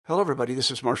Hello, everybody. This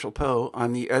is Marshall Poe.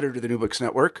 I'm the editor of the New Books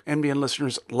Network. NBN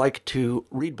listeners like to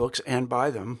read books and buy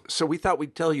them. So we thought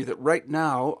we'd tell you that right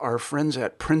now, our friends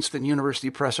at Princeton University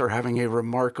Press are having a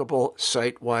remarkable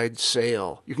site-wide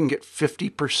sale. You can get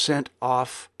 50%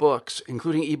 off books,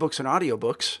 including ebooks and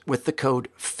audiobooks, with the code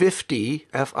 50,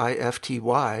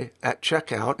 F-I-F-T-Y, at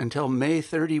checkout until May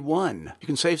 31. You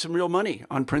can save some real money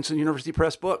on Princeton University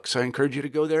Press books. I encourage you to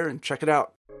go there and check it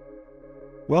out.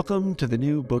 Welcome to the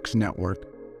New Books Network.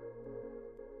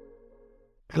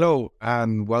 Hello,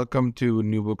 and welcome to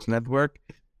New Books Network.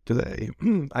 Today,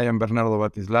 I am Bernardo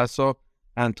Batislazo,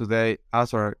 and today,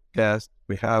 as our guest,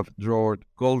 we have Dror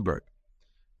Goldberg.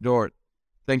 Dror,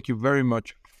 thank you very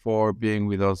much for being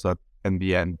with us at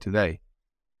NBN today.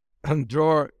 And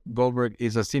Dror Goldberg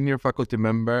is a senior faculty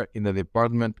member in the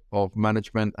Department of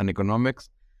Management and Economics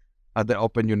at the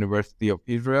Open University of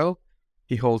Israel.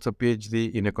 He holds a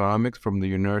PhD in economics from the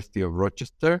University of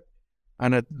Rochester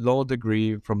and a law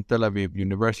degree from Tel Aviv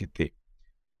University.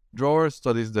 Dror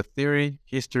studies the theory,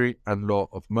 history, and law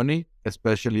of money,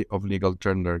 especially of legal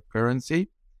tender currency.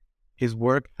 His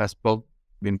work has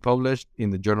been published in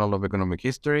the Journal of Economic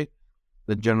History,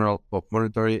 the Journal of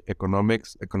Monetary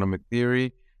Economics, Economic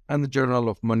Theory, and the Journal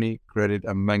of Money, Credit,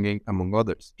 and Banking, among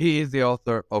others. He is the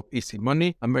author of Easy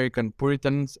Money, American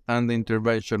Puritans, and the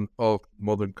Invention of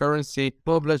Modern Currency,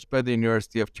 published by the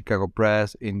University of Chicago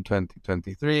Press in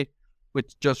 2023,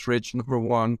 which just reached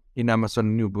 #1 in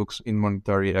Amazon New Books in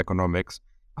Monetary Economics,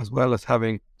 as well as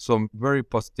having some very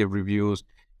positive reviews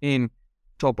in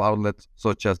top outlets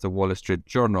such as the Wall Street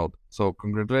Journal. So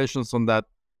congratulations on that,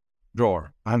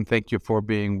 Dror, and thank you for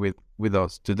being with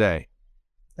us today.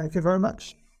 Thank you very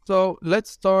much. So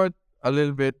let's start a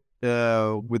little bit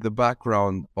with the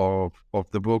background of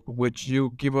the book, which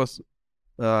you give us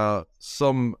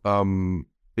some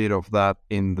bit of that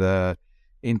in the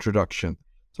introduction.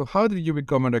 So how did you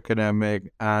become an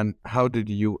academic, and how did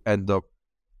you end up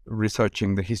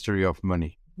researching the history of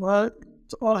money? Well,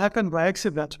 it all happened by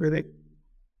accident, really.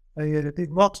 I did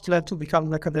not plan to become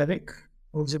an academic.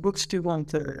 I was a good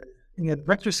student in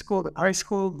elementary school and high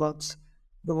school, but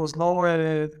there was no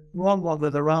role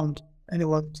model around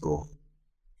anyone to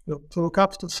look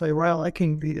up to say, well, I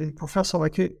can be a professor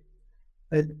like it.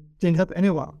 I didn't have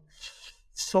anyone.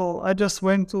 So I just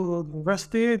went to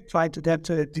university, tried to get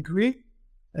a degree,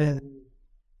 and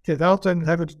get out and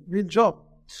have a real job.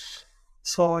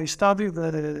 So I studied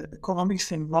economics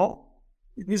and law.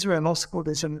 In Israel Law School,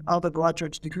 there's an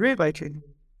undergraduate degree, like in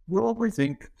Europe, I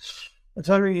think. A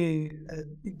very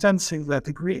intensive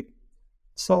degree.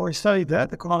 So I studied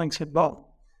that, economics and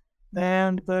law.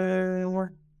 And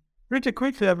pretty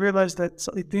quickly I realized that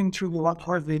I didn't really want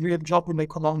to have a real job in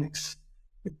economics.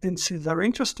 It didn't seem very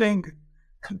interesting.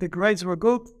 The grades were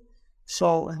good.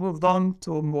 So I moved on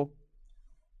to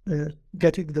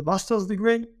getting the master's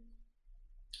degree,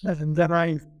 and then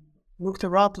I looked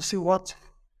around to see what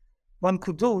one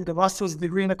could do with a master's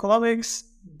degree in economics.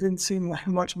 Didn't seem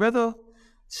much better,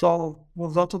 so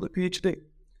moved on to the PhD.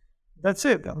 That's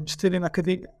it. I'm still in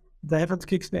academia. They haven't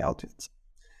kicked me out yet.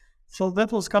 So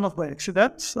that was kind of by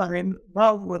accident. I mean,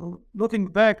 now when looking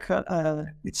back,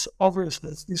 it's obvious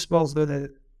that this was the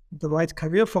right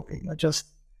career for me. I just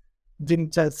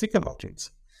didn't think about it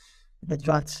in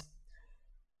advance.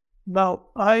 Now,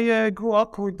 I grew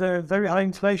up with very high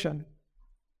inflation.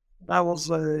 I was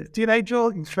a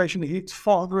teenager. Inflation hit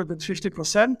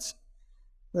 450%.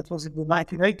 That was in the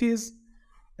 1980s.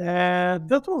 And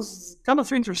that was kind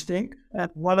of interesting.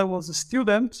 And while I was a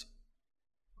student,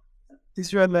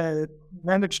 Israel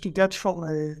managed to get from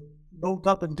low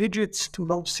double digits to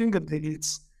low single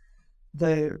digits.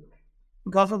 The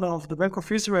governor of the Bank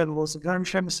of Israel was a very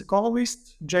famous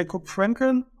economist, Jacob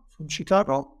Frankel from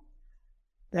Chicago.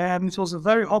 And it was a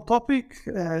very hot topic,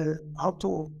 how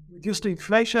to reduce the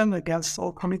inflation against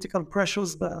all political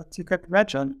pressures that you can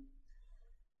imagine.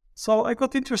 So I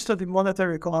got interested in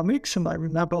monetary economics, and I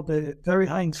remember the very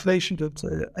high inflation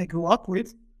that I grew up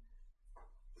with.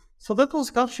 So that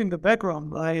was kind of in the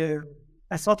background.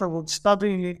 I thought I would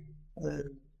study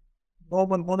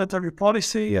normal monetary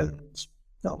policy and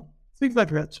things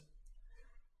like that.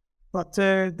 But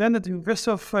then at the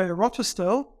University of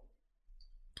Rochester,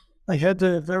 I had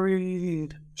a very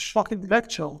shocking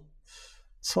lecture.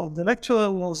 So the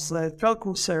lecturer was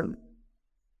Perkusel,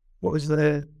 who is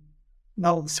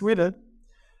now in Sweden,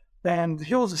 and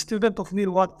he was a student of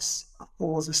Neil Watts, who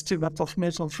was a student of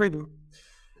Milton Friedman.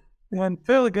 And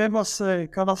Per gave us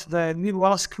kind of the Neil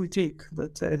Watts critique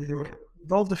that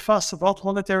with all the fuss about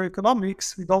monetary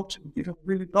economics, we don't even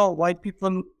really know why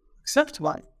people accept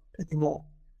money anymore.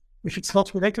 If it's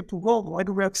not related to gold, why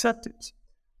do we accept it?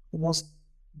 Almost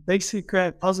basic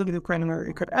puzzle you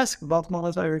could ask about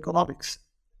monetary economics.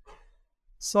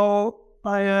 So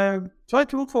I tried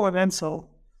to look for an answer,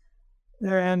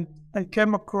 and I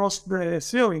came across the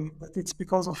theory that it's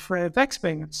because of tax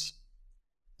payments.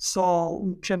 So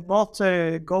we cannot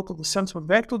go to the central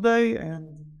bank today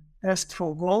and ask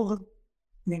for gold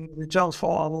in return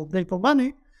for our paper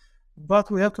money, but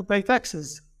we have to pay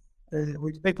taxes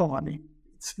with paper money.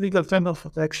 It's legal tender for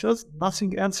taxes.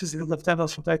 Nothing else is legal tender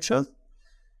for taxes.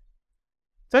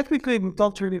 Technically, we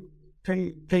don't really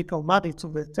pay paper money to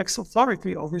the tax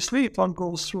authority. Obviously, it all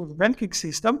goes through the banking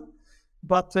system.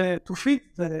 But to feed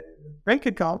the bank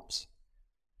accounts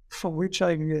from which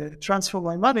I transfer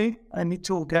my money, I need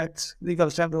to get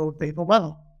legal tender of paper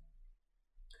money.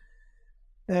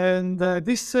 And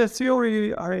this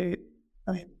theory, I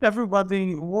mean,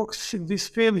 everybody who works in this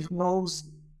field knows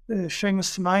the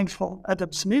famous line from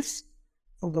Adam Smith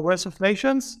from The Wealth of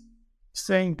Nations,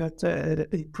 saying that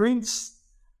a prince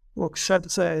who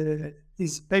accepts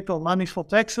his paper money for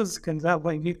taxes can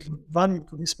thereby give value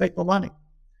to this paper money.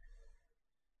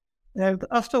 And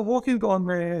after working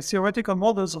on theoretical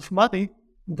models of money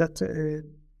that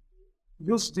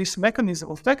use this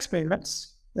mechanism of tax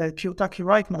payments,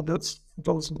 Kiyotaki-Wright models, for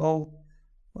those who know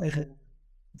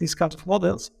these kind of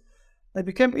models, I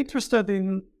became interested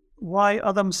in why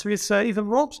Adam Smith even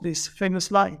wrote this famous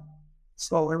line.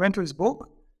 So I went to his book,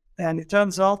 and it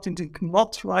turns out he did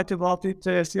not write about it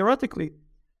theoretically.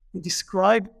 He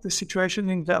described the situation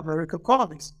in the American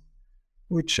colonies,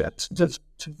 which at the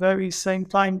very same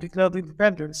time declared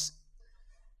independence.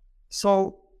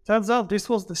 So turns out this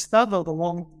was the standard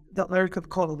among the American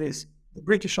colonies, the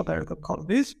British American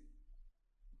colonies.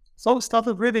 So I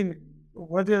started reading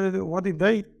what did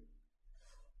they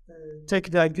take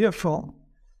the idea from.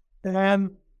 And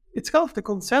it's kind of the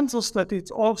consensus that it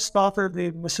all started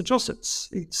in Massachusetts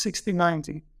in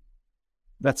 1690.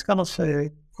 That's kind of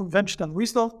a conventional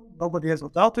wisdom. Nobody has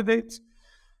doubted it.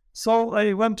 So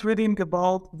I went reading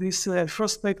about this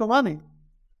first paper money.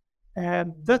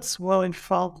 And that's where I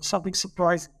found something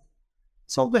surprising.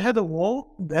 So they had a war,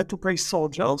 they had to pay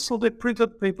soldiers, so they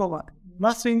printed paper money.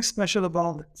 Nothing special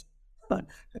about it.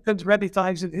 Happened many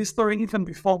times in history, even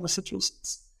before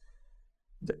Massachusetts.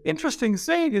 The interesting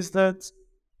thing is that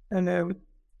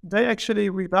they actually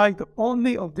relied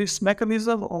only on this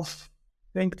mechanism of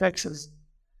paying taxes.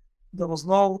 There was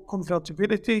no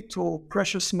convertibility to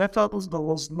precious metals. There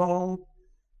was no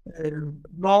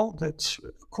law that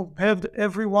compelled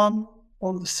everyone,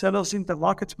 all the sellers in the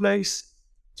marketplace,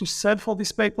 to sell for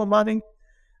this paper money.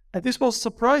 And this was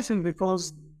surprising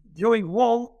because during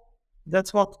war,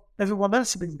 that's what everyone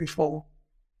else did before.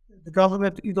 The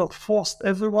government either forced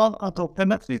everyone under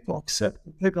penalty to accept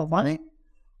paper money,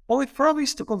 or it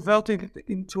promised to convert it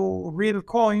into real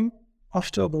coin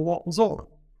after the war was over.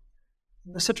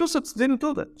 Massachusetts didn't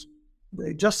do that.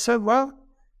 They just said, well,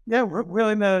 yeah,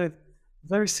 we're in a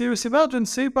very serious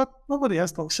emergency, but nobody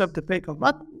has to accept the paper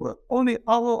money. Only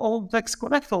our own tax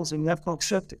collectors have to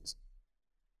accept it.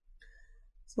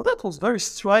 So that was very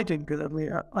striking.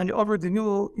 I already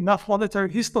knew enough monetary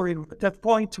history at that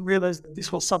point to realize that this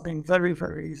was something very,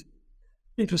 very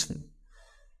interesting.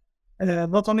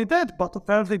 Not only that, but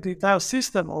apparently the entire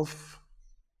system of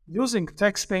using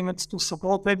tax payments to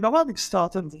support paper money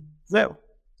started there.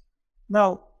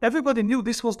 Now, everybody knew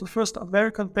this was the first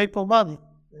American paper money,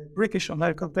 British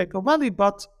American paper money,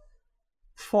 but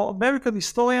for American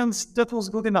historians, that was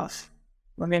good enough.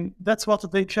 I mean, that's what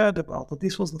they cared about, that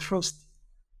this was the first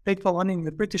paper money in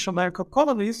the British American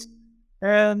colonies,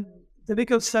 and the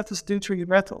legal status didn't really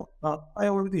matter. Now, I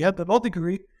already had the law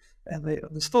degree, and I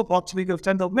understood what legal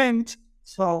tender meant,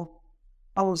 so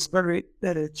I was very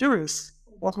curious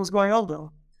what was going on there.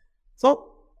 So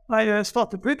I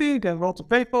started reading and wrote a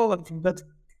paper, and from that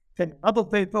came another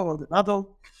paper and another.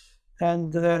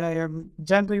 And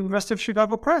then the University of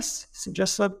Chicago Press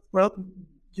suggested, well,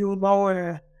 you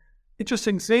know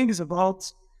interesting things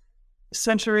about a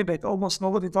century that almost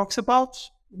nobody talks about,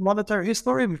 monetary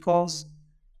history, because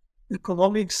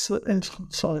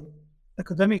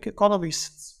academic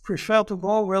economists prefer to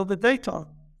go where the data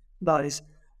lies.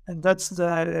 And that's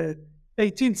the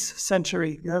 18th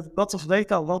century. You have lots of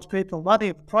data about paper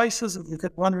money prices, and you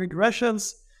get one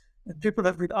regressions. And people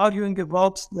have been arguing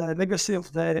about the legacy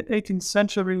of the 18th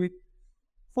century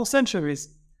for centuries.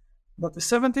 But the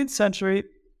 17th century,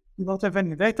 you don't have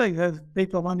any data. You have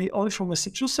paper money only from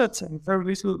Massachusetts and very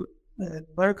little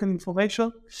American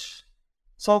information.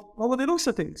 So nobody looks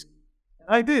at it. And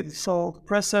I did. So the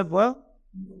press said, well,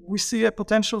 we see a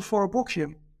potential for a book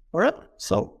here. All right.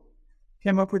 So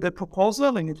came up with a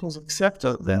proposal and it was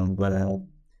accepted. Then, well,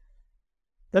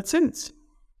 that's it.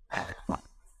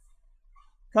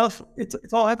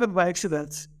 it all happened by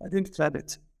accident. I didn't plan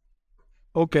it.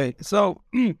 Okay, so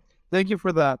thank you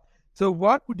for that. So,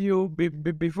 what would you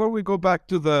before we go back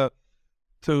to the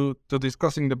to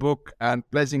discussing the book and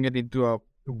placing it into a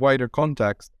wider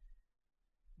context?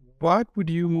 What would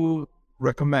you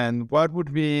recommend? What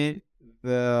would be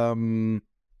the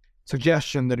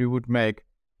suggestion that you would make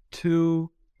to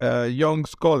young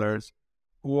scholars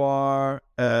who are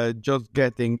just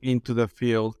getting into the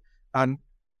field and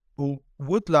who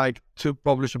would like to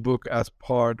publish a book as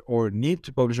part or need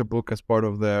to publish a book as part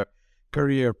of their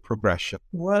career progression?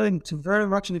 Well, it very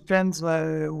much depends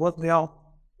what they are.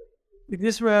 In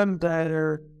Israel,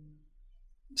 their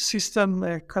system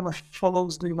kind of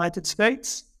follows the United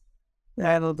States,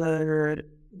 and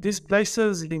these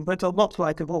places invent a lot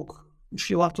like a book if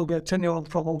you want to get tenure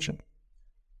promotion.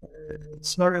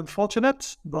 It's very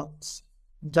unfortunate, but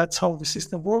that's how the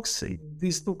system works in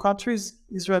these two countries,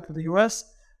 Israel and the US.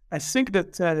 I think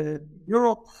that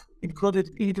Europe, included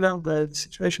England, the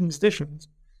situation is different.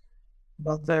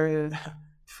 But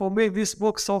for me, this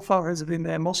book so far has been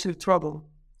mostly trouble.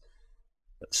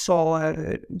 So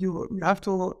you have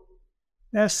to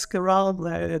ask around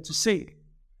to see.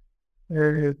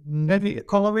 Many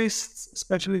economists,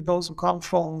 especially those who come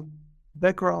from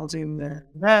backgrounds in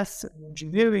math,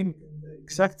 engineering,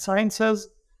 exact sciences,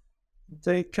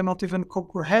 they cannot even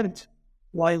comprehend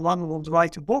why one would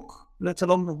write a book, let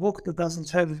alone a book that doesn't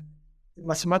have a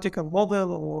mathematical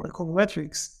model or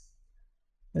econometrics.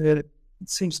 It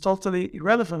seems totally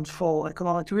irrelevant for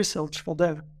economic research for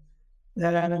them.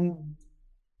 And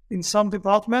in some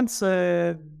departments,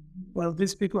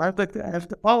 these people have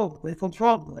the power, they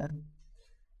control. And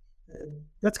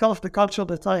that's kind of the culture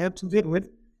that I had to deal with,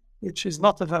 which is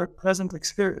not a very pleasant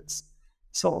experience.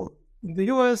 So in the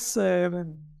US,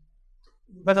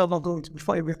 better not go to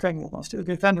before every thing almost. You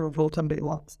get vulnerable and they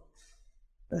want.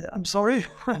 I'm sorry,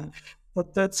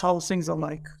 but that's how things are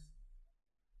like.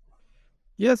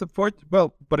 Yes, of course.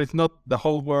 Well, but it's not the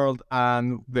whole world,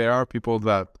 and there are people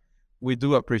that we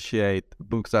do appreciate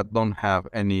books that don't have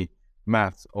any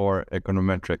maths or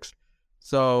econometrics.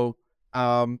 So,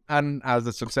 and as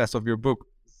the success of your book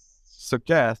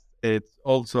suggests, it's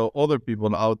also other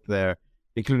people out there,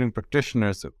 including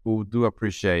practitioners, who do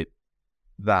appreciate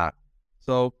that.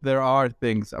 So there are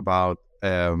things about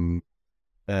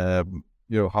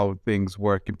how things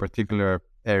work in particular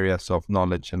areas of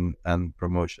knowledge and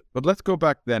promotion. But let's go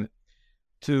back then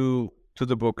to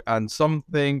the book, and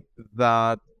something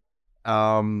that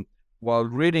while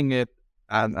reading it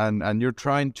and you're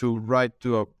trying to write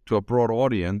to a broad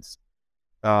audience,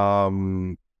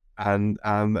 and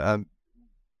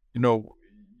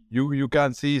you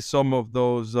can see some of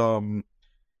those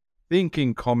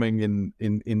thinking coming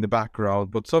in the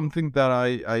background. But something that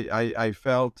I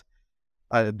felt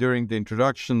during the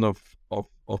introduction of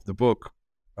the book,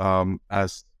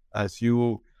 as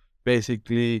you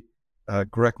basically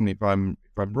correct me if I'm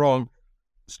wrong,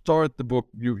 start the book,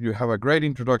 you have a great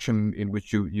introduction in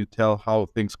which you tell how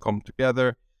things come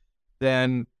together,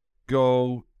 then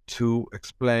go to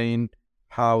explain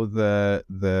how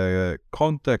the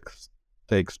context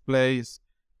takes place,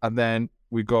 and then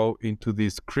we go into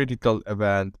this critical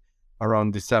event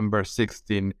around December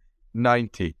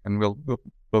 1690, and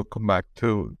we'll come back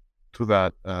to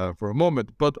that for a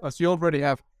moment. But as you already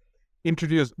have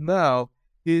introduced now,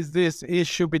 is this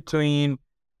issue between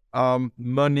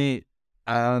money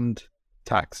and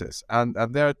taxes, and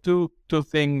there are two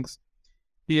things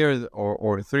here,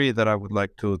 or three, that I would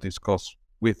like to discuss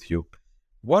with you.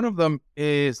 One of them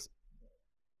is,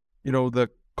 the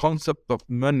concept of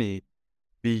money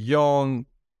beyond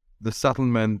the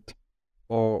settlement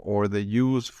or the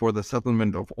use for the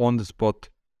settlement of on-the-spot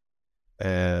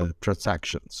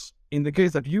transactions. In the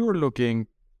case that you are looking,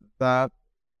 that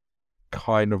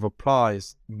kind of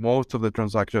applies. Most of the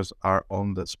transactions are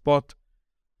on the spot.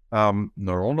 Not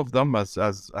all of them, as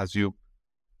you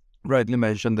rightly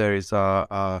mentioned, there is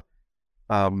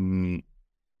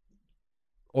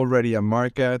already a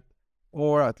market,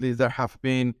 or at least there have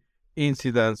been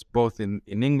incidents both in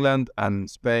England and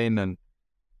Spain and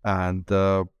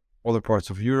other parts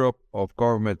of Europe of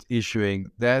governments issuing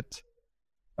debt,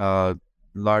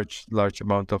 large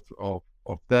amount of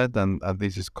debt, and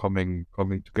this is coming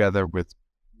together with.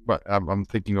 But I'm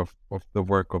thinking of the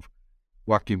work of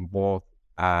Joachim Both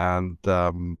and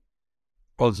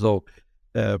also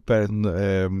the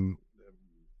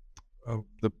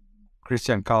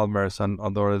Christian Calmers and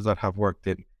others that have worked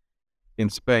in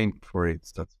Spain, for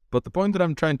instance. But the point that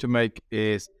I'm trying to make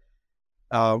is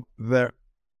there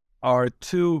are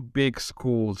two big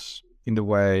schools in the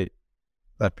way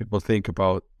that people think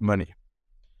about money.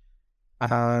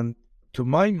 And to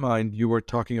my mind, you were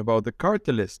talking about the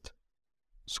cartelist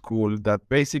school that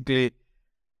basically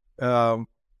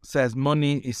says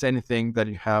money is anything that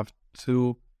you have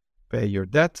to pay your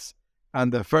debts,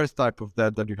 and the first type of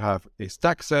debt that you have is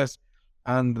taxes.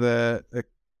 And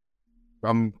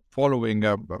I'm following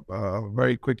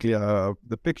very quickly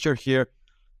the picture here.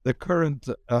 The current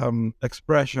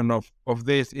expression of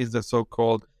this is the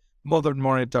so-called modern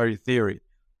monetary theory.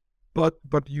 But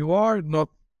you are not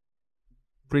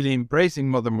really embracing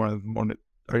modern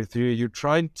monetary theory. You're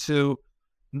trying to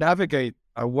navigate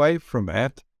away from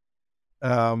it,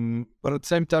 but at the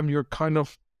same time, you're kind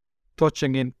of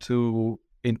touching into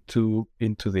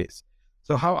this.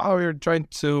 So how are you trying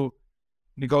to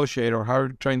negotiate, or how are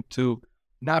you trying to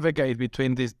navigate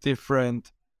between these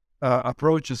different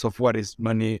approaches of what is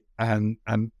money and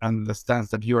the stance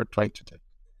that you are trying to take?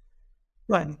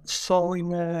 Right. So in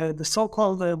the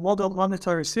so-called modern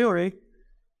monetary theory,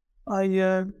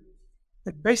 I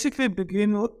basically agree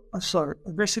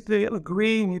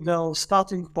with the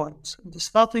starting point. The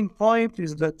starting point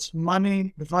is that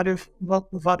money, the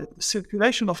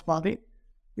circulation of money,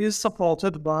 is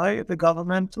supported by the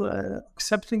government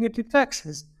accepting it in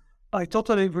taxes. I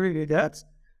totally agree with that.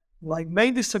 My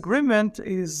main disagreement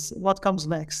is what comes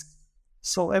next.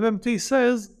 So MMT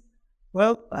says,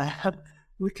 well,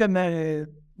 we can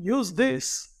use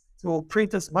this to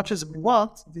print as much as we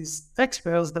want. These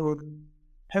taxpayers, they will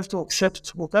have to accept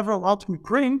whatever amount we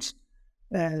print.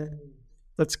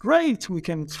 That's great. We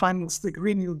can finance the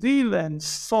Green New Deal and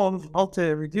solve, not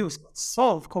reduce, but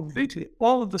solve completely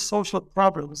all of the social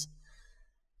problems.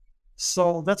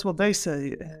 So that's what they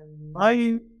say. And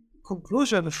my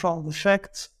conclusion from the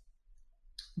fact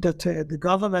that the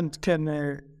government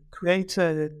can create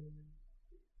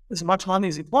as much money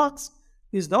as it wants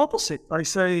is the opposite. I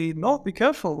say, no, be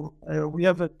careful. We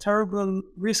have a terrible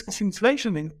risk of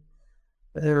inflation.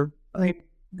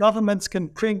 Governments can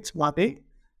print money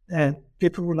and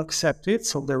people will accept it,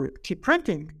 so they will keep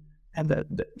printing. And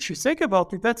if you think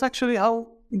about it, that's actually how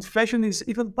inflation is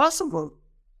even possible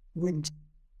with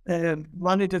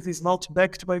money that is not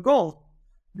backed by gold.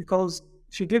 Because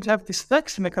if you didn't have this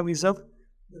tax mechanism,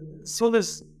 as soon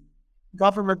as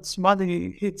government's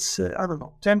money hits,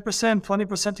 10%,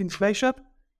 20% inflation,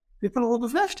 people will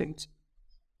have left it.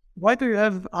 Why do you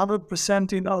have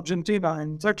 100% in Argentina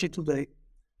and Turkey today?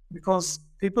 Because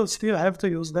people still have to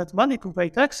use that money to pay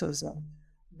taxes.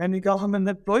 Many government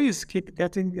employees keep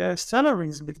getting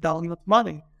salaries without that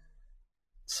money.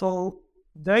 So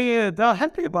they are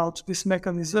happy about this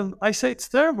mechanism. I say it's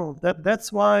terrible.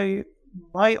 That's why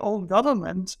my own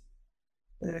government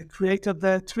created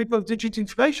the triple-digit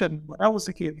inflation when I was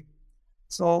a kid.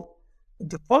 So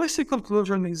the policy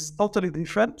conclusion is totally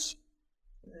different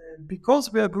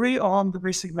because we agree on the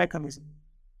basic mechanism.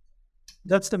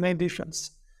 That's the main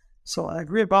difference. So I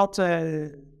agree about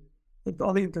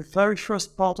only the very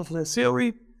first part of the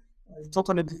theory. I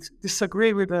totally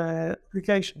disagree with the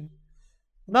application.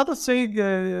 Another thing,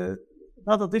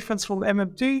 another difference from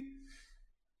MMT,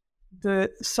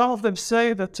 some of them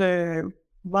say that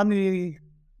money,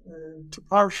 to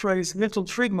paraphrase Milton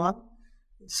Friedman,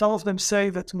 some of them say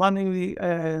that money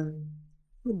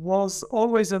was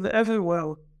always and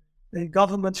everywhere a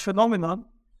government phenomenon.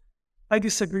 I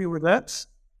disagree with that.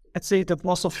 I'd say that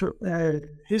most of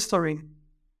history,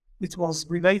 it was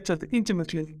related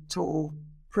intimately to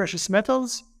precious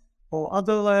metals or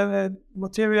other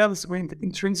materials with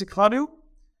intrinsic value.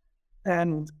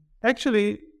 And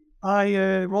actually,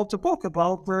 I wrote a book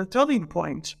about the turning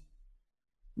point.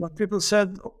 When people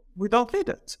said, we don't need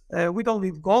it. We don't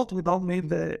need gold. We don't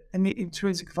need any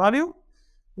intrinsic value.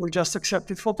 We'll just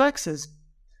accept it for taxes.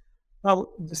 Now,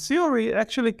 the theory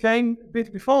actually came a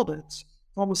bit before that.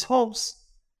 Thomas Hobbes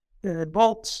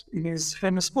wrote in his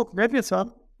famous book,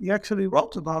 Leviathan, he actually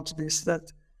wrote about this,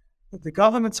 that the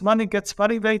government's money gets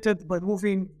validated by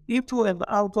moving into and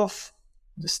out of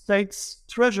the state's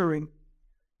treasury.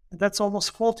 And that's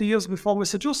almost 40 years before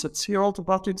Massachusetts. He wrote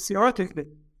about it theoretically.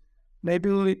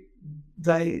 Maybe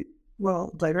they were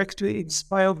directly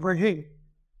inspired by him.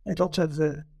 I don't have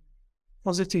the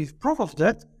positive proof of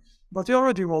that, but he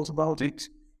already wrote about it.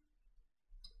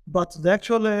 But the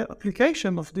actual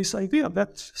application of this idea,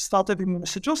 that started in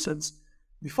Massachusetts.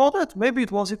 Before that, maybe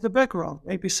it was in the background.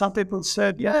 Maybe some people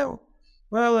said, yeah,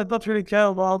 well, I don't really care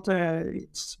about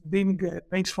it's being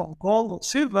made from gold or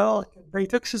silver, I can pay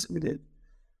taxes with it.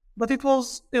 But it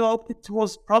was, it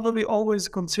was probably always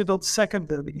considered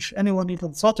secondary, if anyone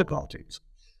even thought about it.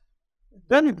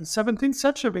 Then in the 17th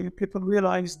century, people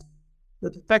realized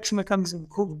that the tax mechanism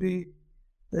could be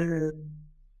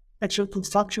actually could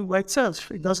function by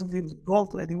itself. It doesn't need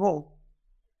gold anymore.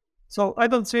 So I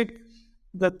don't think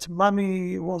that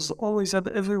money was always and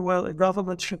everywhere a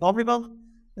government phenomenon,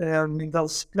 and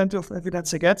there's plenty of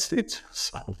evidence against it.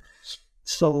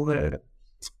 So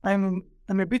I'm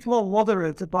a bit more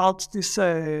moderate about this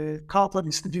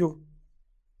capitalist view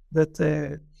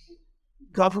that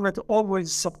government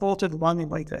always supported money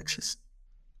by taxes.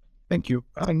 Thank you.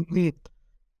 Indeed.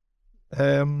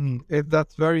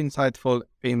 That's very insightful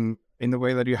in the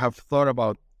way that you have thought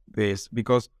about this,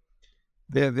 because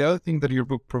the other thing that your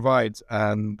book provides,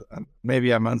 and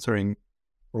maybe I'm answering,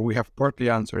 or we have partly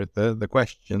answered the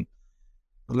question,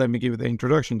 but let me give the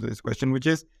introduction to this question, which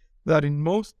is that in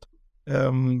most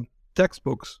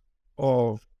textbooks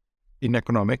in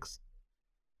economics,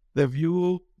 the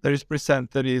view that is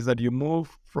presented is that you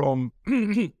move from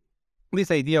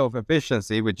this idea of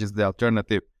efficiency, which is the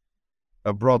alternative,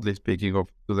 broadly speaking,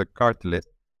 to the cartelist,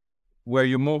 where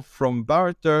you move from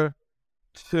barter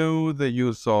to the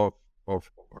use of a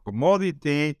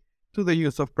commodity, to the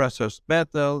use of precious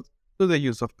metals, to the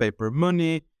use of paper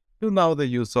money, to now the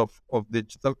use of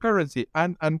digital currency.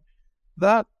 And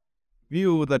that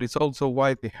view that is also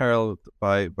widely held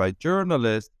by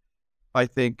journalists, I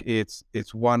think it's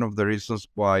one of the reasons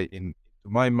why, to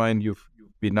my mind, you've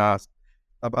been asked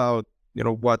about,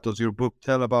 what does your book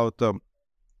tell about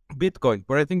Bitcoin?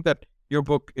 But I think that your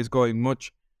book is going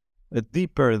much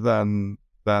deeper than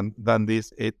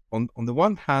this. It on the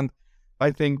one hand,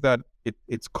 I think that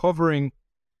it's covering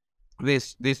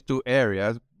these two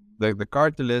areas, the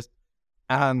cartelist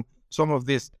and some of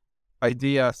these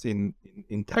ideas in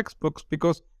textbooks,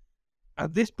 because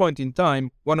at this point in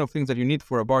time, one of the things that you need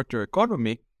for a barter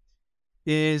economy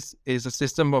is a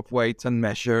system of weights and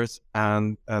measures,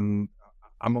 and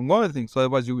among other things. So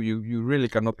otherwise, you really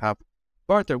cannot have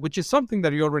barter, which is something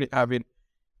that you already have in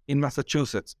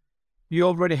Massachusetts. You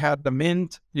already had the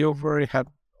mint. You already had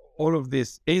all of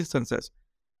these instances.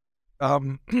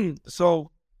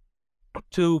 So,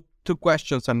 two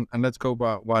questions, and let's go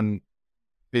by one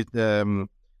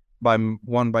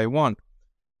by one.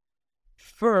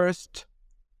 First,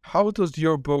 how does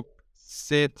your book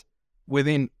sit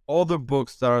within other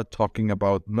books that are talking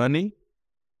about money?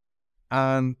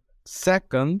 And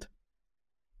second,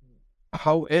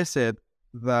 how is it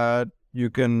that you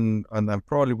can, and then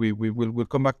probably we'll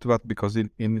come back to that because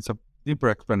it's a deeper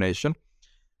explanation.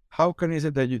 How is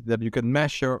it that you can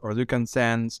measure or you can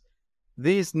sense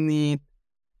this need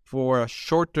for a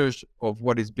shortage of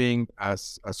what is being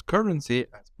as currency,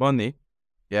 as money,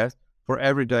 yes, for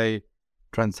everyday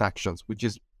transactions, which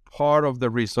is part of the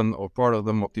reason or part of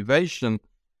the motivation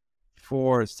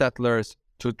for settlers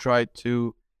to try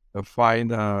to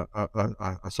find a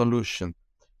solution.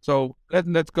 So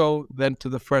let's go then to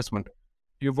the first one.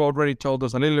 You've already told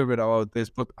us a little bit about this,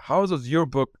 but how does your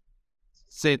book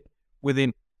sit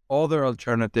within other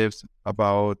alternatives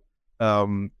about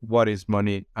what is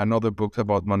money and other books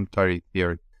about monetary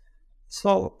theory?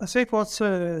 So I think what's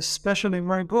special in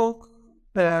my book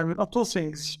are two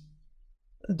things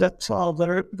that are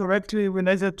directly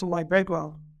related to my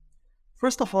background.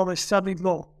 First of all, I studied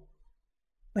law.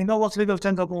 I know what legal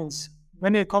tender means.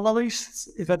 Many economists,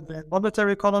 even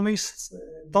monetary economists,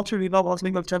 don't really know what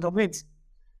legal tender means.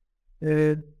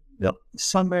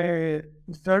 Some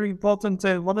very important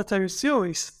monetary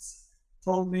theorists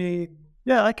told me,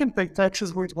 I can pay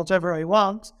taxes with whatever I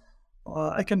want.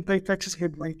 I can pay taxes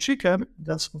with my chicken.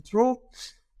 That's not true.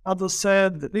 Others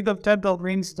said that legal tender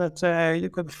means that you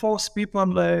can force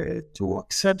people to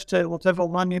accept whatever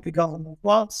money the government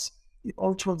wants in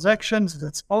all transactions.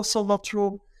 That's also not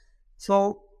true.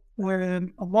 So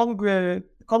among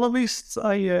economists,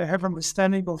 I have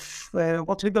understanding of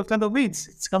what legal tender means.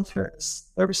 It's kind of a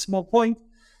very small point,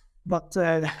 but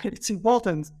it's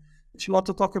important. If you want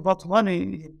to talk about money,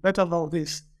 you better know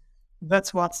this.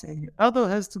 That's one thing. Other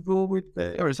has to do with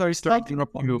sorry to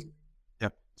interrupt you. Yeah,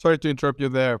 sorry to interrupt you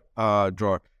there,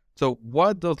 Dror. So,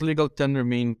 what does legal tender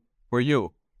mean for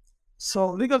you?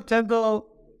 So, legal tender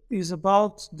is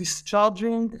about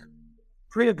discharging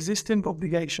pre-existing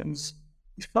obligations.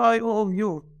 If I owe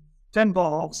you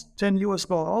 $10, US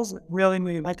dollars, we are in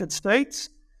the United States,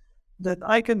 that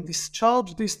I can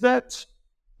discharge this debt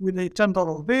with a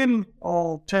 $10 bill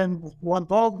or 10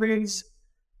 $1 bills.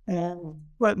 And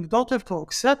you don't have to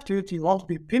accept it. You won't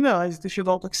be penalized if you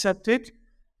don't accept it.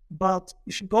 But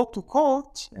if you go to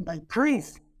court and I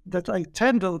prove that I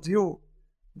tendered you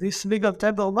this legal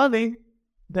tender money,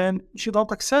 then if you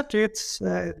don't accept it,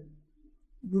 you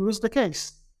lose the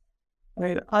case.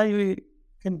 I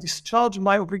can discharge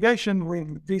my obligation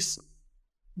with this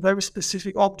very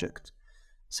specific object.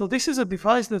 So this is a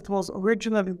device that was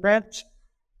originally meant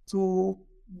to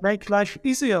make life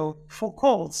easier for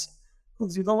courts.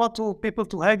 Because you don't want people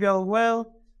to haggle,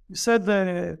 you said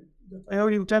that I owe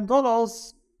you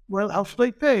 $10. Well, how should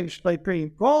I pay? Should I pay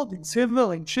in gold, in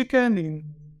silver, in chicken,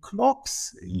 in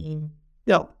clocks?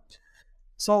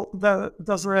 So there's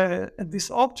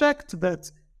this object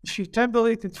that if you temper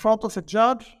it in front of a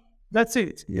judge, that's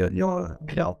it.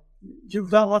 You've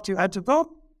done what you had to do,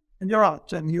 and you're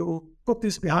out, and you put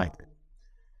this behind it.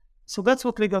 So that's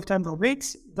what legal tender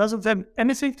means. It doesn't have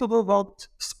anything to do about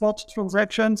spot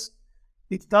transactions.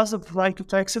 It does apply to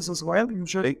taxes as well,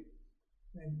 usually.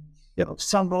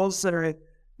 Some laws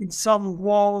in some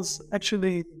wars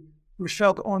actually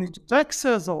referred only to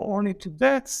taxes or only to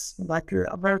debts, like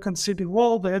the American Civil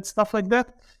War, they had stuff like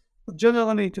that. But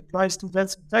generally, it applies to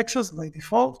debts and taxes by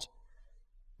default.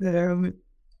 It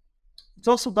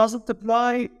also doesn't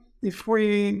apply if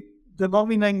we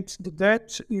denominate the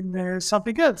debt in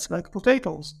something else, like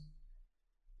potatoes.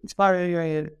 If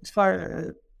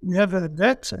we have a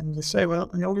debt and you say,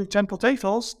 well, I owe you 10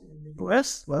 potatoes in the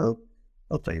US, well,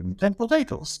 I'll pay you 10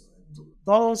 potatoes.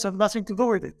 Dollars have nothing to do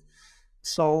with it.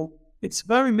 So it's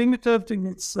very limited in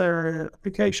its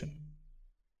application.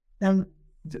 And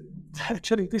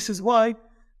actually, this is why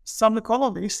some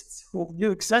economists who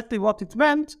knew exactly what it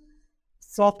meant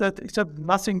thought that it had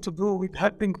nothing to do with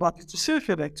helping money to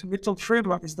circulate. Milton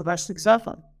Friedman is the best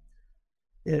example.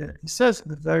 He says in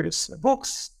the various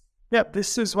books,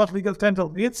 this is what legal tender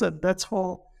means, and that's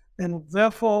all. And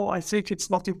therefore, I think it's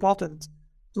not important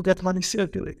to get money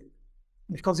circulating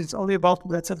because it's only about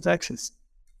debts and taxes.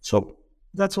 So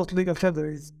that's what legal tender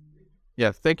is.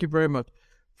 Yeah, thank you very much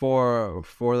for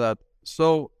that.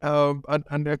 So,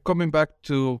 and coming back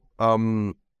to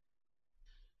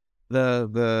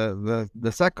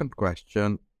the second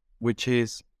question, which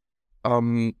is,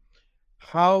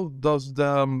 how does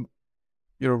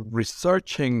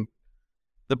researching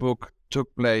the book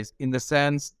took place, in the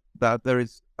sense that there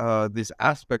is this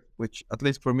aspect which, at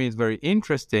least for me, is very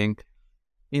interesting,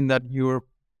 in that you're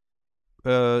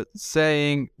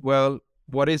saying, well,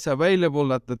 what is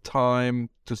available at the time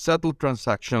to settle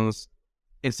transactions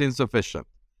is insufficient.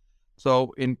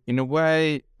 So in a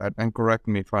way, and correct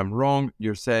me if I'm wrong,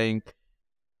 you're saying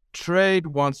trade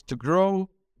wants to grow,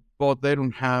 but they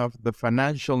don't have the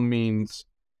financial means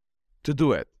to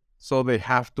do it. So they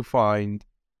have to find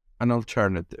an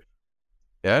alternative.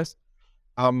 Yes?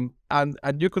 And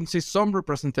you can see some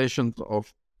representations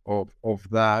of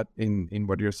that in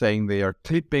what you're saying. They are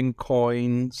clipping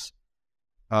coins.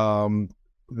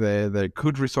 They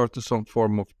could resort to some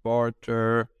form of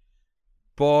barter,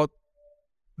 but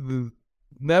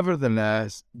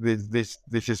nevertheless, this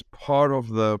is part of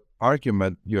the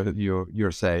argument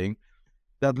you're saying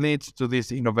that leads to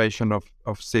this innovation of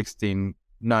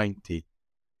 1690.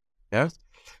 Yes.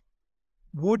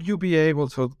 Would you be able?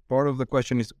 So part of the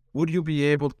question is, would you be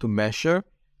able to measure,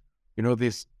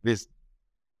 this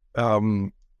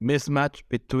mismatch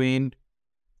between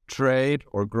trade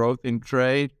or growth in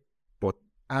trade,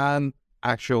 and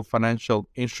actual financial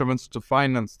instruments to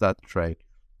finance that trade,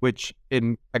 which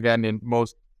in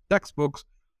most textbooks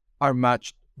are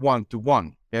matched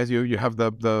 1-to-1. Yes, you have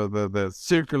the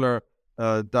circular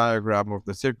diagram of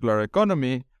the circular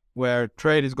economy, where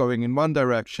trade is going in one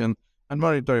direction and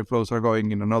monetary flows are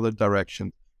going in another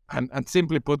direction. And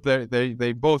simply put,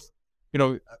 they both,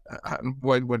 when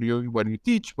you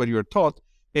teach, when you're taught,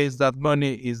 is that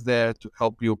money is there to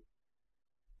help you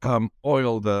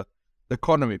oil the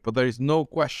economy. But there is no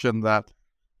question that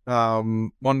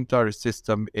monetary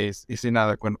system is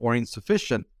inadequate or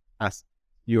insufficient, as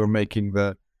you're making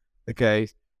the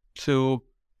case, to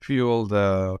fuel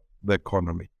the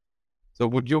economy. So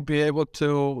would you be able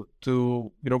to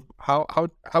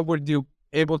how would you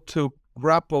able to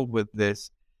grapple with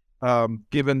this,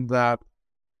 given that,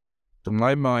 to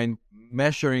my mind,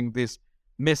 measuring this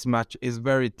mismatch is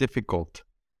very difficult?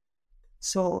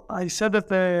 So I said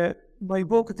that my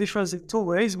book differs in two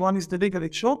ways. One is the legal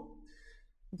issue.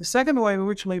 The second way in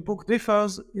which my book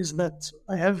differs is that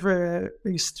I have a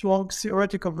strong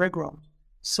theoretical background.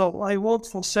 So I worked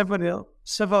for several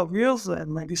years,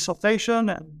 and my dissertation,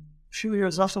 and a few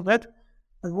years after that,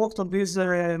 I worked on these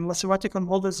mathematical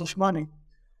models of money.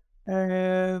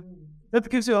 That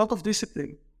gives you a lot of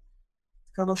discipline.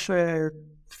 Kind of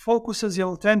focuses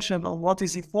your attention on what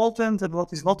is important and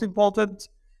what is not important.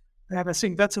 And I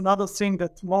think that's another thing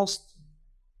that most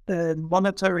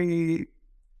monetary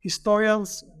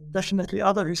historians, definitely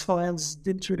other historians,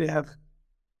 didn't really have.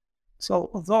 So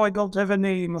although I don't have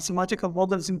any mathematical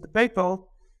models in the paper,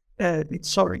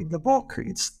 in the book,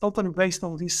 it's totally based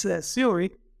on this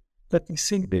theory that we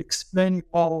simply explain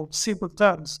all simple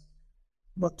terms.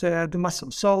 But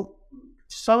so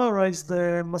to summarize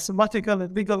the mathematical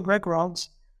and legal backgrounds,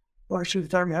 are actually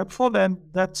very helpful, and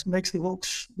that makes the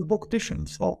book different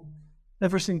from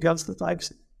everything else that I've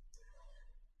seen.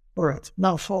 All right,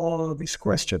 now for this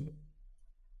question.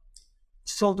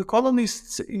 So the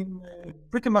colonists in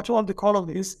pretty much all the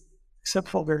colonies, except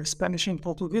for the Spanish and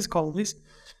Portuguese colonies,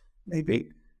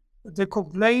 maybe, they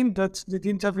complained that they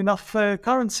didn't have enough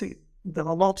currency. They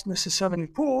were not necessarily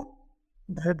poor.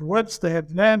 They had woods, they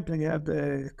had land, they had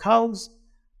cows,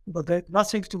 but they had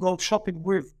nothing to go shopping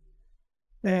with.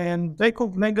 And they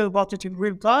complained about it in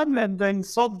real time, and then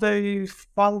thought they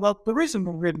found out the reason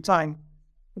in real time.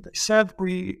 They said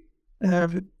we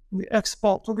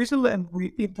export too little and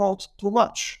we import too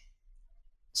much.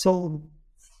 So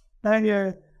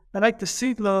I like the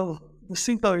simpler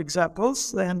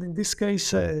examples, and in this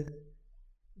case,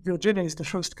 Virginia is the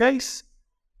first case,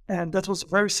 and that was a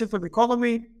very simple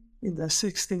economy. In the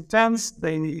 1610s,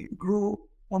 they grew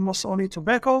almost only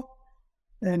tobacco,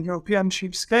 and European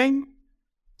ships came,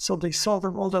 so they sold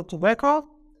them all their tobacco,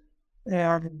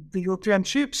 and the European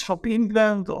ships from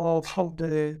England or from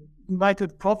the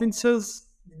United Provinces,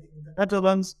 the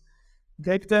Netherlands,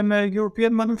 gave them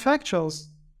European manufacturers.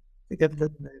 They gave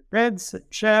them beds and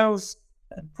chairs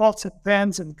and pots and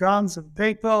pans and guns and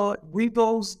paper and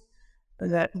windows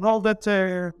and all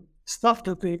that stuff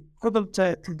that they couldn't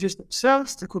produce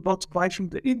themselves. They could not buy from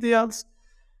the Indians.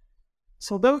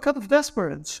 So they were kind of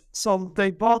desperate. So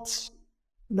they bought,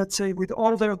 let's say, with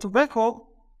all their tobacco,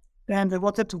 and they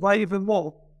wanted to buy even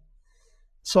more.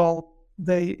 So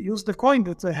they used the coin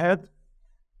that they had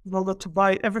in order to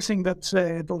buy everything that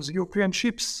those European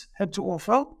ships had to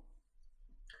offer.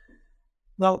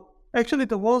 Now, actually,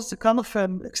 there was a kind of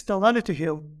an externality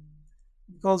here,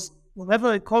 because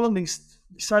whenever a colonist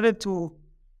decided to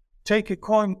take a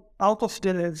coin out of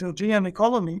the Virginian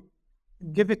economy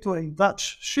and give it to a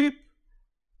Dutch ship,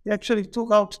 he actually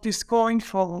took out this coin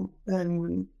from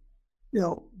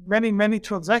many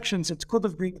transactions that could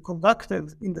have been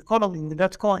conducted in the colony with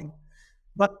that coin.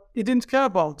 But he didn't care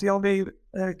about. He only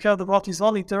cared about his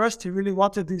own interest. He really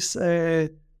wanted this, pillow,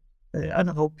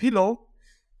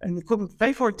 and he couldn't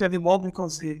pay for it anymore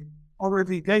because he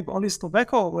already gave all his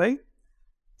tobacco away.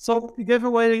 So he gave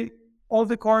away all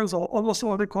the coins, or almost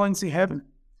all the coins he had.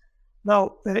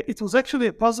 Now, it was actually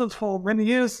a puzzle for many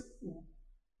years.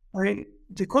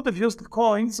 They could have used the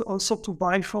coins also to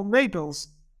buy from neighbors.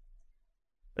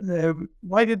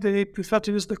 Why did they prefer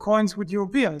to use the coins with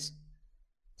Europeans?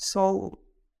 So,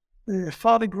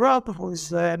 Father Grubb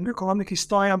was an economic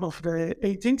historian of the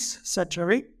 18th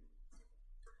century.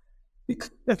 He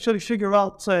could actually figure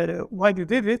out why they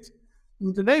did it.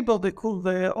 With the neighbor, they could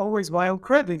always buy on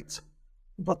credit.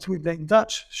 But with the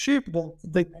Dutch ship that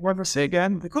they never see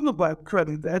again, they couldn't buy on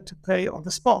credit. They had to pay on the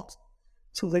spot.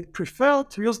 So they preferred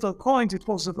to use their coins. It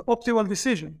was an optimal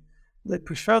decision. They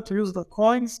preferred to use their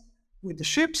coins with the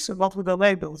ships and not with their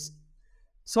neighbors.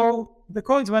 So the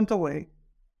coins went away.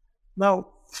 Now,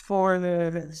 for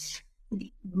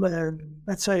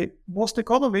let's say most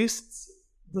economists,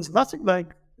 there's nothing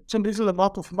like a little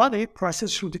amount of money,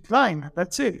 prices should decline.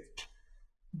 That's it.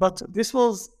 But this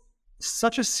was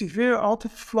such a severe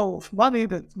outflow of money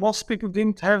that most people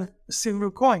didn't have a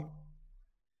silver coin.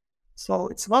 So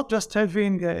it's not just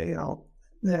having a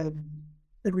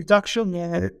reduction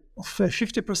of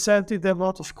 50% in the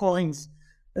amount of coins,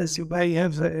 as you may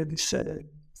have this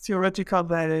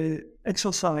theoretical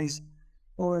exercise,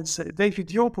 or as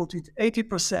David Yor put it,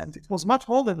 80%. It was much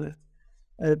more than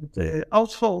that. The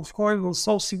outflow of coin was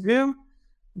so severe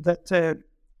that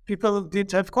people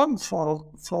didn't have coins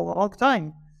for a long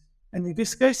time. And in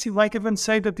this case, you might even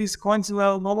say that these coins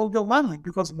were no longer money,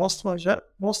 because most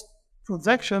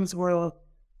transactions were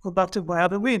conducted by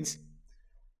other means.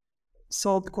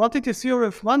 So the quantity theory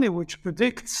of money, which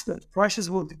predicts that prices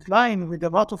will decline with the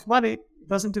amount of money,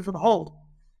 doesn't even hold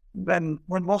when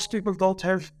most people don't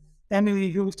have any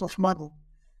unit of money.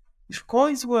 If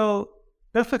coins were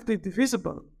perfectly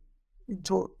divisible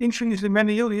into infinitely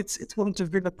many units, it wouldn't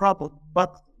have been a problem.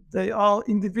 But they are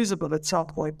indivisible at some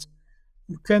point.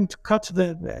 You can't cut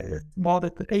them more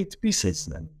than 8 pieces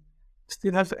and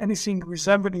still have anything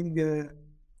resembling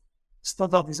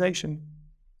standardization.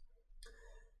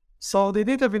 So they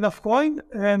didn't have enough coin,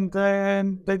 and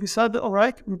then they decided, all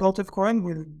right, we don't have coin,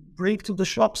 we'll bring to the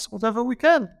shops whatever we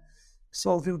can.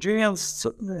 So Virginians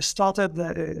started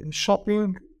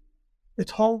shopping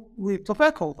at home with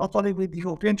tobacco, not only with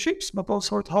European ships, but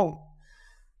also at home.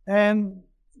 And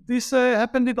this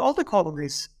happened in all the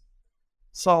colonies.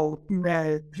 So in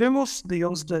Plymouth, they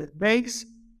used maize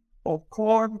or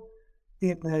corn.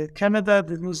 In Canada,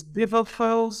 they used beaver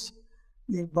fells.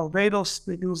 In Barbados,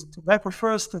 they used tobacco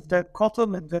first, and then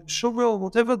cotton, and then sugar, or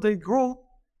whatever they grew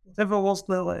whatever was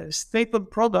the staple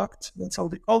product, that's how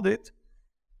they called it,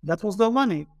 that was their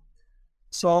money.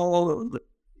 So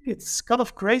it's kind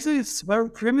of crazy, it's very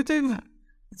primitive,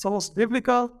 it's almost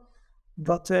biblical,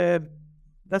 but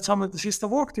that's how the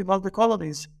system worked in all the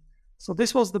colonies. So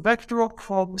this was the backdrop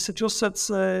for Massachusetts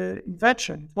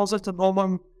invention. It wasn't a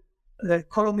normal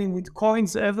colony with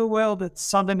coins everywhere that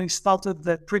suddenly started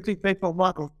the printing paper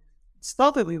model. It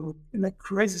started in a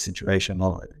crazy situation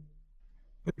already.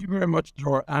 Thank you very much,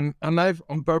 Dror. And I've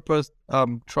on purpose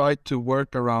tried to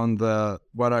work around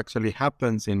what actually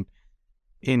happens in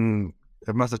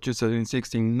Massachusetts in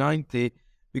 1690,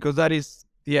 because that is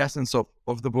the essence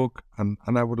of the book. And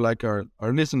I would like our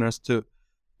listeners to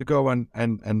go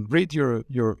and read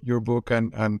your book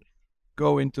and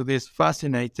go into this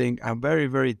fascinating and very,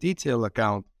 very detailed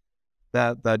account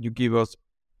that you give us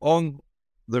on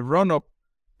the run-up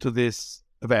to this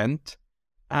event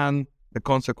and the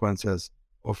consequences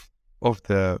of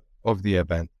the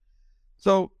event.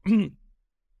 So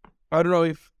I don't know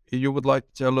if you would like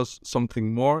to tell us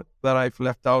something more that I've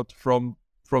left out from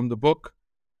the book,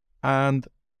 and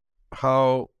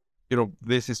how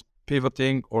this is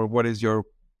pivoting, or what is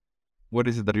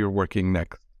it that you're working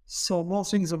next? So more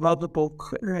things about the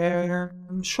book.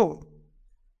 Sure.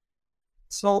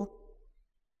 So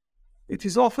it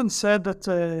is often said that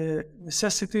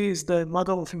necessity is the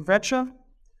mother of invention.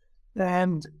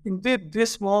 And indeed,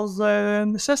 this was a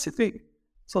necessity.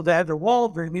 So they had a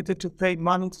war, they needed to pay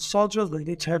money to soldiers, they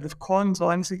didn't have coins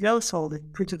or anything else, so they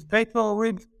printed paper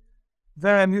with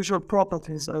very unusual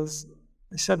properties, as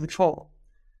I said before.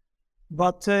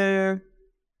 But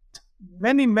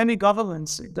many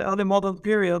governments in the early modern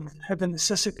period had the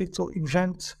necessity to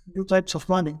invent new types of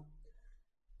money.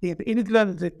 In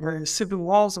England, there were civil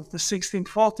wars of the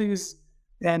 1640s,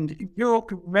 and in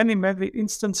Europe, in many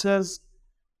instances,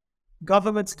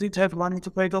 governments did have money to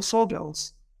pay their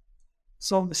soldiers.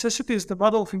 So necessity is the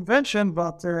mother of invention,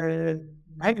 but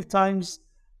many times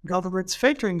governments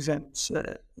fail to invent.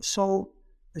 So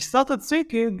I started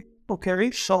thinking,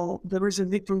 okay, so there is a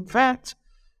need to invent,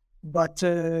 but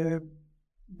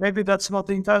maybe that's not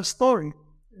the entire story.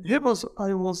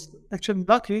 I was actually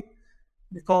lucky,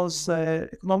 because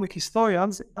economic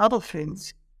historians, other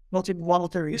things, not in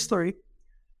monetary history,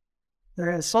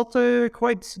 thought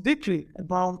quite deeply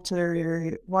about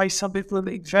why some people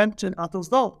invent and others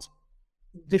don't,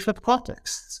 in different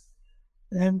contexts.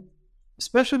 And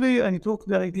especially I took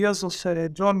the ideas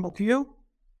of John Locke, who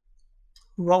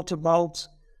wrote about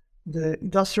the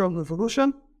Industrial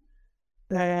Revolution,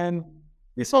 and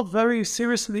he thought very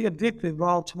seriously and deeply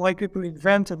about why people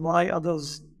invent and why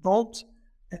others don't,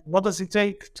 and what does it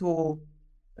take to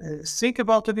think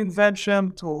about an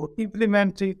invention, to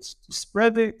implement it, to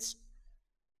spread it.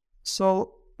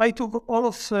 So I took all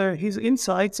of his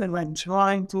insights and I'm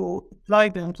trying to apply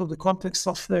them to the context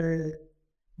of the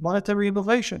monetary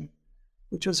innovation,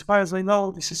 which, as far as I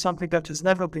know, this is something that has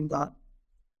never been done.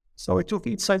 So I took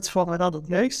insights from another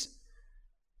place.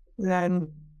 And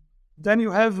then you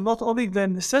have not only the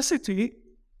necessity,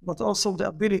 but also the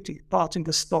ability part in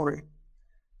the story.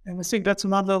 And I think that's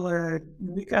another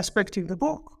unique aspect in the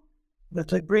book,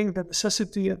 that I bring the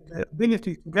necessity and the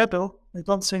ability together. I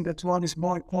don't think that one is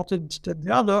more important than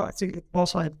the other. I think it's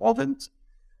both are important.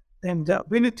 And the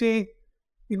ability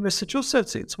in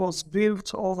Massachusetts, it was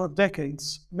built over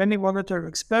decades. Many monetary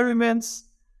experiments,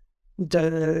 and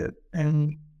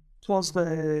it was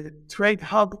the trade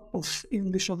hub of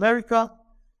English America.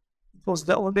 It was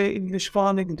the only English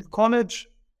founding in the college,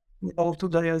 we know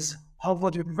today as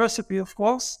Harvard University, of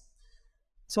course.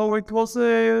 So it was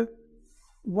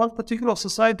one particular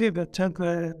society that had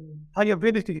a high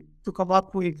ability to come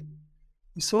up with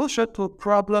a solution to a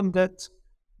problem that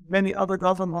many other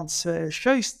governments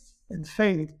faced and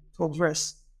failed to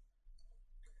address.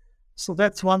 So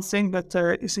that's one thing that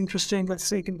is interesting, I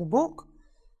think, in the book.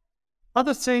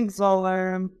 Other things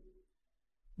are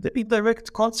the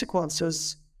indirect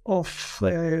consequences of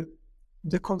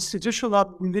the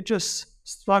constitutional religious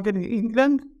struggle in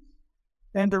England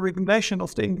and the regulation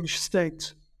of the English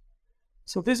state.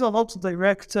 So these are not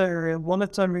direct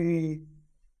monetary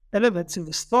elements in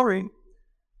the story,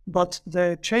 but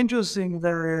the changes in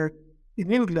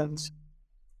England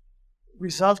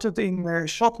resulted in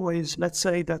shockwaves, let's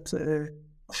say, that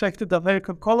affected the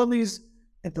American colonies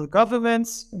and their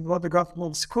governments, and what the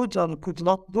governments could or could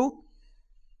not do.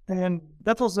 And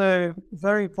that was a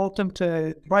very important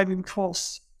driving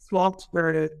force throughout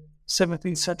the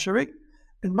 17th century.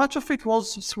 And much of it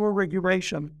was through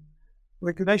regulation.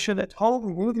 Regulation at home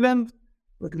in England,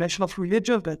 regulation of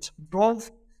religion that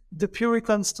drove the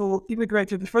Puritans to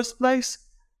immigrate in the first place,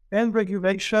 and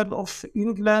regulation of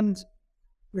England,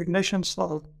 regulations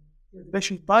for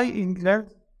actually by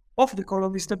England of the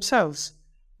colonies themselves,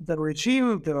 the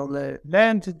regime, their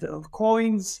land, their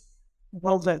coins, and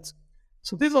all that.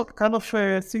 So these are kind of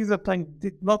things that I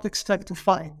did not expect to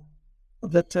find.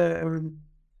 That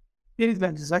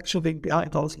England is actually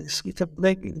behind all this. We can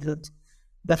blame England,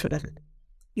 definitely,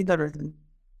 indirectly.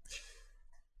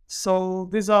 So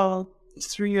these are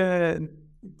three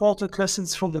important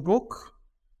lessons from the book.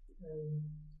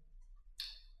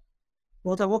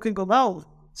 What I'm working on now.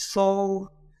 So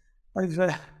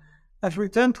I've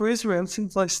returned to Israel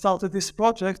since I started this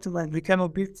project, and I became a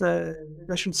bit,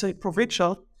 I should say,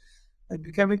 provincial. I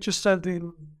became interested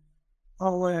in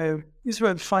how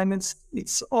Israel financed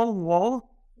its own war,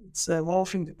 its war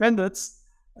of independence.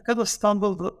 I kind of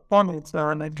stumbled upon it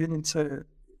there, and I didn't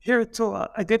hear it too.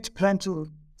 I didn't plan to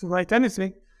write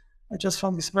anything. I just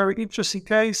found this very interesting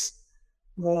case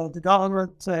where the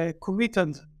government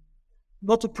committed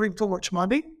not to print too much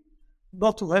money,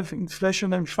 not to have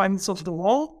inflation and finance of the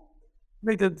war,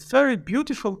 made a very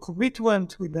beautiful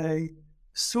commitment with a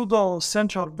pseudo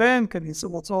central bank, and it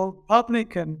was all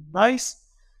public and nice,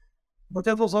 but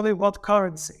that was only one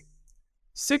currency.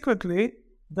 Secretly,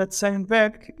 that same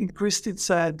bank increased its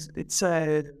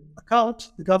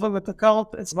account, the government account,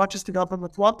 as much as the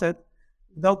government wanted,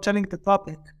 without telling the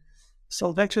public.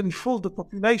 So they actually fooled the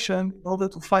population in order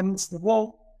to finance the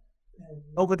war, and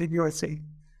nobody knew a thing.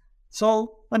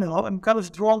 So, I don't know, I'm kind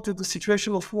of drawn to the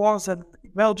situation of wars and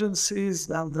emergencies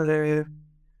and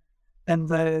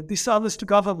dishonest to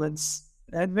governments.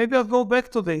 And maybe I'll go back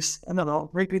to this. I don't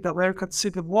know, maybe the American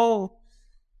Civil War,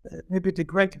 maybe the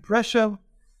Great Depression.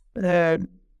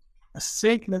 I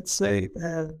think, let's say,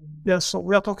 so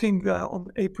we are talking on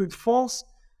April 4th.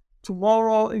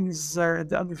 Tomorrow is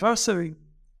the anniversary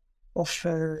of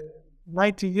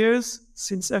 90 years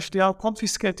since FDR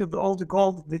confiscated all the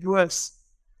gold in the US.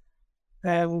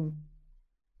 And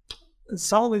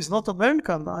Saul is not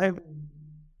American. I'm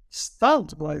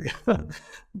stunned by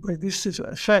this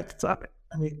effect. I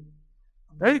mean,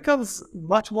 Americans,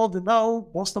 much more than now,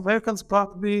 most Americans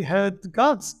probably had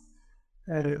guns.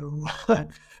 And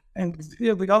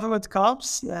here the government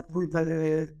comes with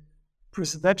a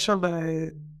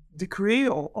presidential decree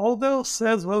or order,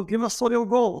 says, well, give us all your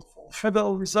gold for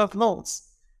Federal Reserve notes.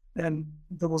 And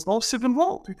there was no civil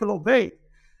war. People obeyed.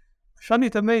 I find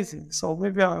it amazing. So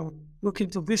maybe I'll look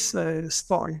into this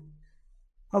story.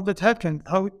 How that happened,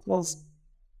 how it was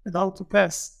allowed to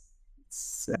pass.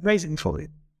 It's amazing for me.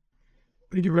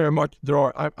 Thank you very much,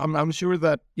 Dror. I'm sure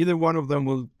that either one of them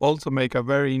will also make a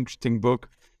very interesting book,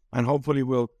 and hopefully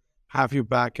we'll have you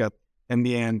back in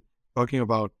the end talking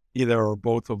about either or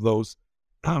both of those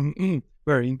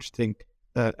very interesting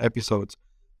episodes.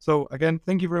 So again,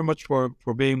 thank you very much for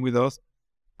being with us.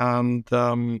 And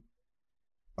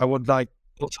I would like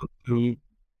also to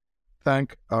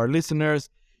thank our listeners.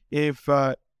 If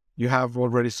you have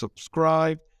already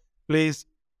subscribed, please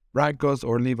rank us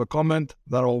or leave a comment.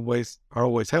 That are always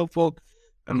helpful.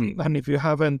 And if you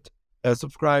haven't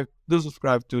subscribed, do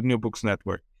subscribe to New Books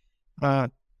Network.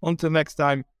 Until next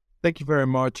time, thank you very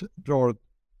much, Dror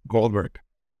Goldberg.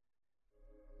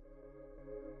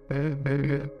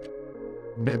 Maybe